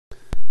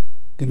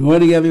Good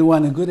morning,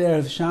 everyone. A good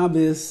Erev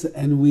Shabbos,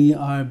 and we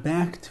are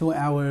back to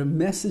our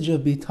message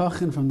of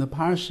Bitachon from the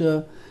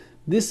Parsha.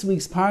 This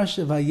week's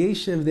Parsha,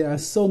 Vayeishev, there are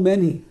so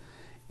many,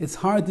 it's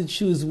hard to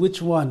choose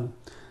which one.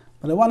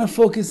 But I want to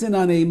focus in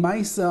on a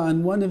Maisa,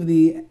 on one of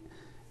the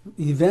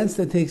events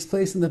that takes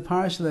place in the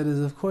Parsha that is,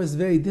 of course,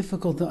 very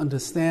difficult to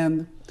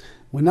understand.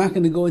 We're not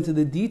going to go into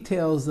the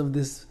details of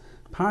this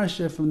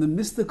Parsha from the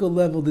mystical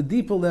level, the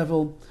deeper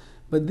level,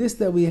 but this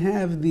that we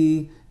have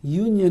the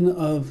union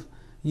of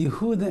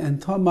Yehuda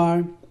and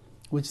Tamar,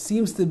 which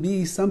seems to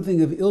be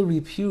something of ill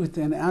repute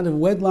and out of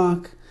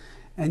wedlock,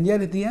 and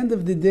yet at the end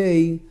of the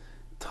day,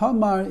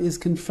 Tamar is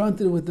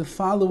confronted with the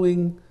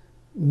following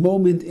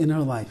moment in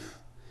her life,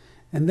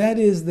 and that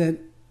is that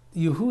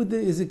Yehuda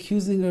is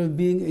accusing her of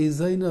being a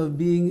Zaina, of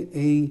being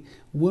a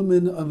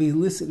woman of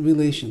illicit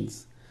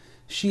relations.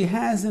 She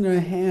has in her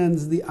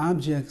hands the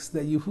objects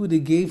that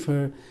Yehuda gave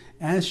her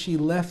as she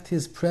left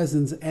his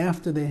presence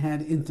after they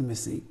had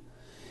intimacy.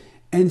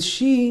 And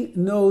she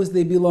knows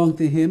they belong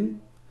to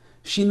him.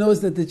 She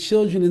knows that the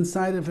children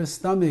inside of her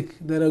stomach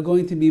that are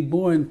going to be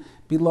born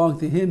belong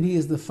to him. He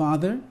is the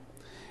father.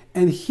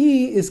 And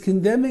he is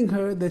condemning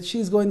her that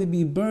she's going to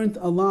be burnt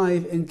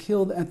alive and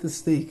killed at the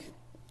stake.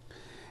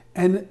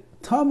 And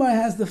Tamar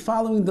has the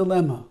following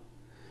dilemma.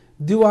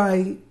 Do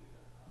I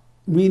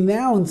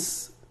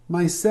renounce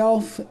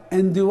myself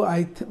and do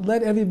I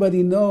let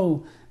everybody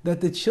know that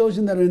the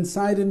children that are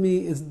inside of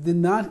me did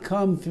not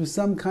come through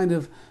some kind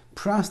of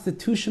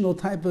prostitutional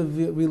type of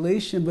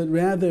relation, but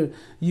rather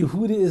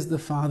Yehuda is the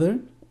father?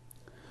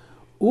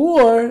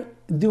 Or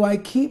do I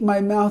keep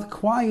my mouth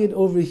quiet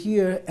over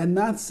here and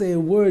not say a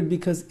word?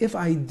 Because if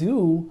I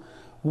do,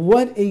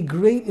 what a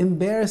great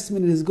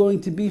embarrassment it is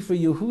going to be for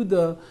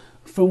Yehuda,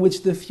 from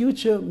which the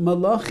future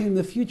Malachim,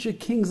 the future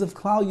kings of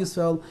Klal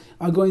Yisrael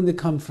are going to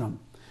come from.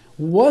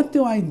 What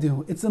do I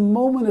do? It's a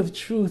moment of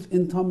truth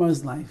in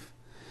Tamar's life.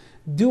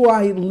 Do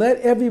I let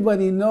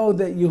everybody know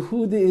that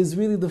Yehuda is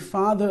really the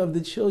father of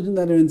the children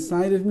that are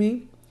inside of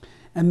me?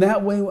 And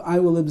that way I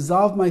will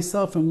absolve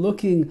myself from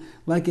looking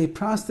like a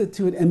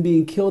prostitute and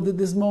being killed at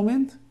this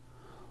moment?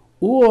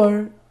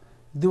 Or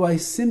do I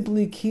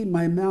simply keep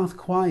my mouth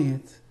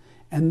quiet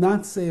and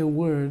not say a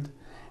word?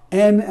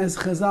 And as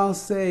Chazal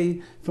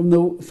say,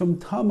 from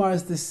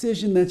Tamar's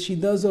decision that she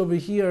does over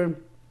here,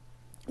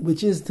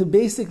 which is to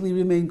basically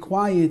remain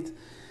quiet,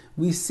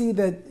 we see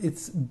that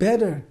it's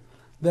better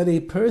that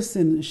a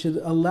person should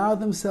allow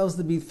themselves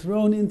to be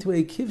thrown into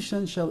a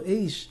kivshan shel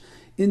eish,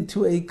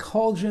 into a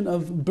cauldron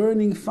of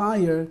burning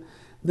fire,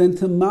 than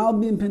to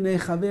malbim pnei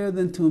chaver,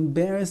 than to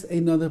embarrass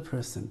another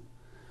person.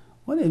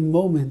 What a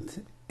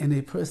moment in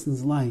a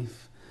person's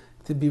life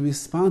to be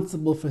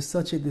responsible for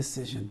such a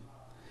decision.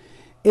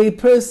 A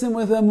person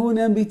with amun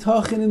and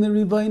bitachon in the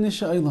Vayeishev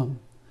The Incredulous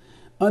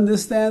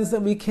understands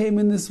that we came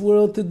in this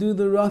world to do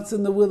the ratzon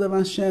and the will of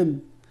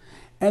Hashem.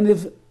 And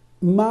if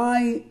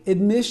my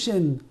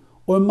admission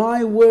or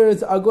my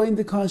words are going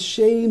to cause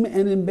shame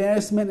and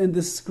embarrassment and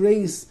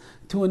disgrace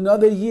to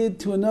another Yid,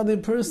 to another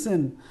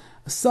person,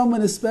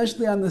 someone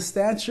especially on the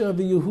stature of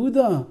a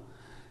Yehuda,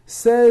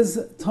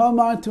 says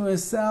Tamar to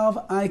herself,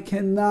 I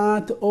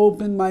cannot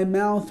open my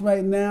mouth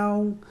right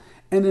now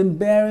and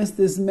embarrass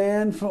this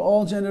man for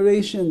all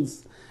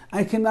generations.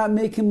 I cannot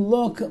make him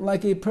look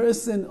like a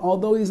person,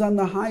 although he's on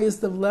the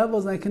highest of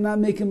levels, I cannot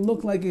make him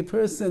look like a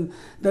person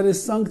that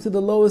is sunk to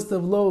the lowest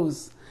of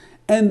lows.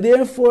 And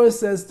therefore,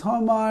 says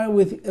Tamar,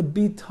 with a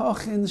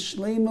bitachon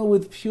shlema,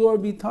 with pure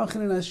bitachon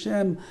in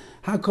Hashem,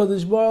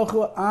 HaKadosh Baruch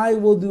Hu, I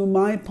will do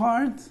my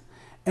part,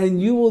 and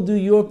you will do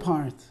your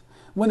part.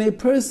 When a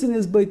person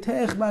is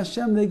beitech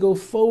b'Hashem, they go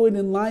forward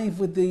in life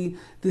with the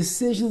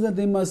decisions that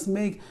they must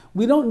make.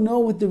 We don't know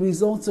what the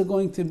results are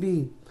going to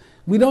be.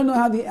 We don't know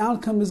how the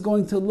outcome is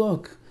going to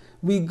look.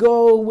 We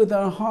go with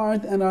our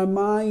heart and our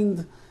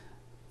mind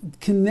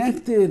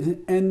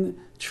connected and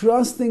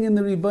trusting in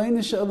the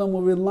Rebbeinu Shalom.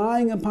 We're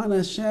relying upon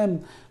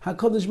Hashem.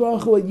 HaKadosh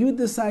Baruch Hu, what you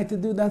decide to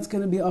do, that's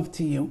going to be up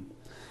to you.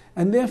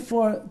 And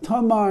therefore,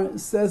 Tamar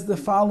says the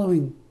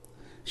following.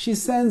 She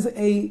sends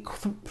a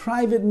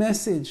private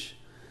message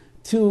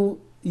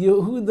to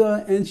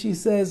Yehuda, and she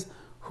says,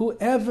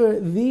 whoever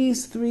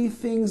these three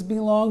things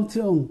belong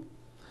to,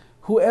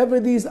 whoever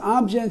these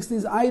objects,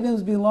 these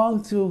items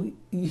belong to,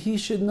 he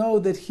should know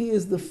that he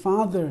is the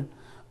father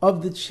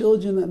of the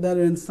children that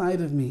are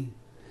inside of me.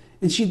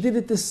 And she did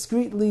it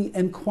discreetly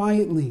and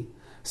quietly,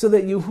 so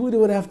that Yehuda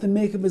would have to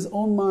make up his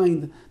own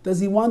mind.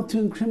 Does he want to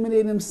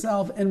incriminate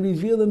himself and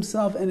reveal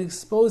himself and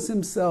expose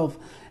himself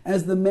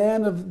as the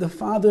man of the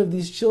father of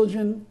these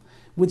children,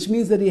 which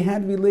means that he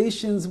had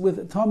relations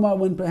with Tamar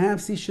when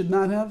perhaps he should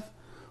not have?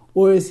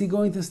 Or is he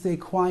going to stay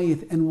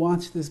quiet and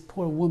watch this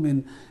poor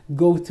woman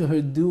go to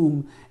her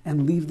doom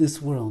and leave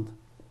this world?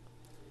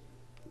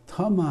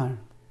 Tamar,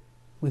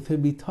 with her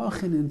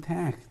bitachon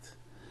intact,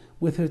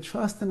 with her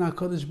trust in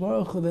HaKadosh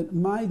Baruch Hu, that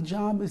my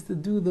job is to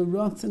do the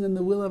ratzon and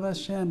the will of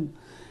Hashem,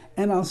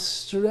 and I'll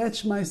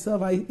stretch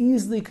myself. I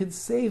easily could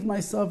save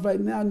myself right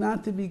now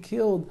not to be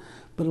killed,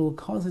 but it will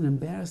cause an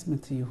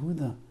embarrassment to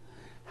Yehuda.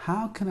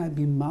 How can I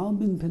be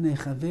malbin pnei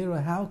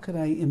chavera? How could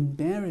I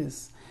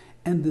embarrass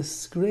and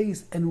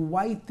disgrace and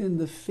whiten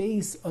the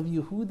face of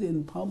Yehuda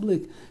in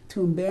public,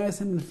 to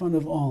embarrass him in front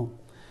of all?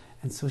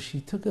 And so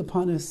she took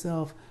upon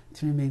herself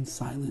to remain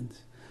silent.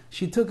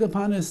 She took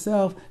upon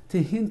herself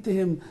to hint to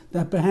him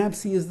that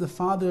perhaps he is the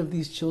father of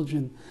these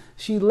children.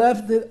 She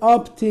left it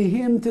up to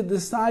him to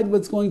decide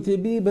what's going to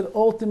be, but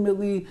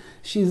ultimately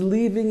she's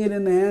leaving it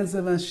in the hands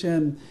of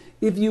Hashem.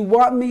 If you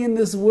want me in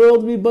this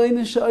world,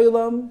 Ribbono Shel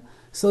Olam,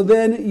 so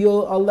then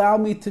you'll allow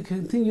me to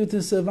continue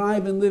to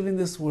survive and live in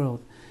this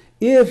world.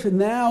 If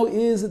now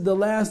is the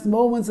last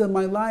moments of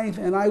my life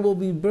and I will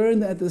be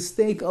burned at the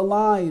stake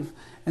alive,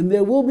 and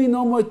there will be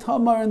no more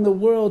Tamar in the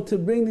world to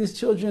bring these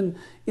children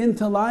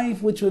into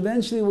life, which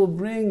eventually will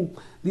bring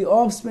the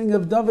offspring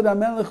of Dovid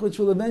HaMelech, which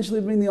will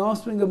eventually bring the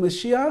offspring of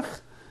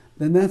Mashiach,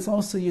 then that's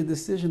also your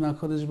decision,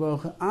 HaKadosh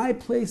Baruch Hu. I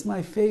place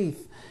my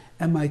faith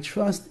and my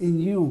trust in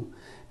you.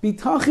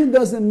 Bitachon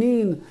doesn't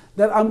mean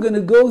that I'm going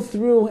to go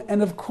through,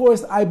 and of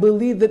course I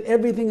believe that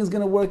everything is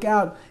going to work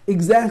out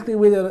exactly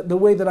the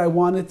way that I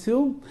want it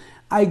to.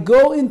 I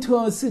go into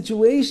a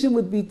situation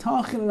with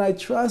Bitachon and I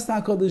trust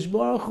HaKadosh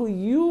Baruch Hu,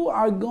 you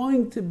are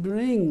going to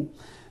bring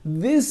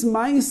this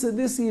ma'isa,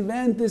 this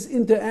event, this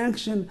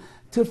interaction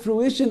to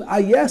fruition.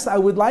 Yes, I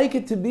would like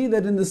it to be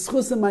that in the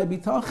schus of my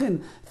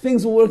Bitachon,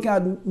 things will work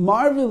out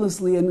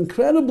marvelously and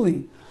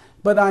incredibly.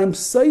 But I'm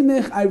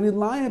soymech, I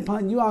rely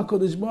upon you,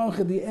 HaKadosh Baruch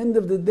Hu. At the end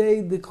of the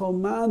day, the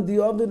Kolman, the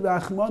Dovid,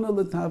 Rachmana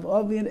l'tav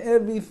avi, and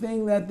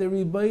everything that the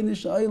Ribbono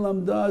Shel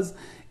Olam does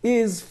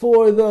is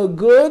for the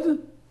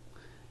good.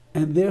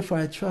 And therefore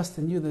I trust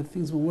in you that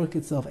things will work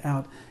itself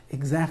out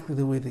exactly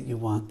the way that you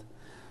want.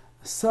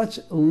 Such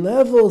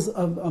levels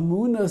of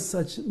amunah,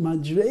 such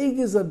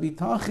madregas of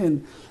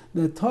bitachon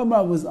that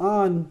Tamar was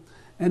on,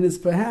 and it's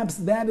perhaps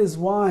that is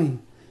why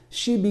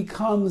she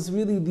becomes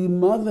really the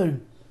mother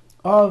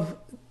of,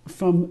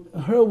 from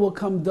her will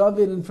come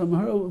Dovid, and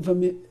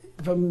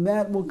from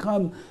that will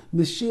come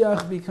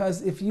Mashiach,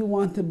 because if you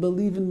want to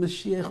believe in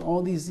Mashiach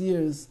all these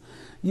years,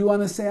 you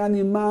want to say,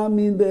 Ani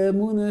ma'amin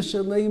be'emunah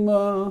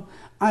shalema,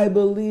 I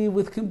believe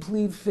with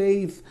complete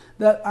faith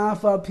that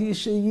Afa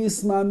Pisha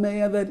Yisma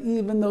Meya, that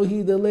even though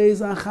he delays,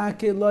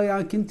 Achake Loya,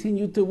 I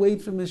continue to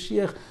wait for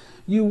Mashiach.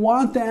 You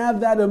want to have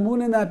that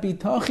emunah, that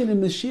bitachon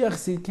in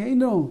Mashiach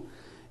Tzidkenu.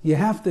 You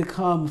have to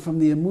come from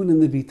the emunah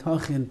and the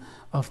bitachon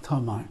of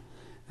Tamar.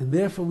 And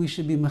therefore we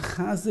should be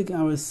mechazik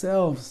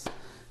ourselves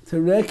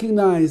to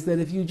recognize that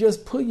if you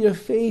just put your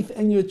faith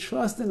and your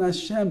trust in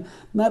Hashem,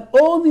 not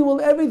only will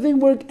everything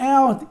work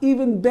out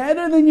even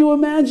better than you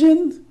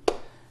imagined,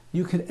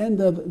 you could end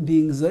up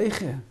being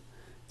zeicher,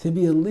 to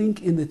be a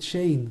link in the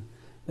chain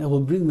that will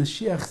bring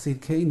Mashiach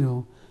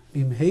Tzidkenu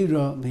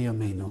b'mheira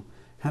liyameinu.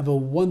 Have a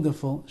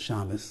wonderful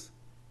Shabbos.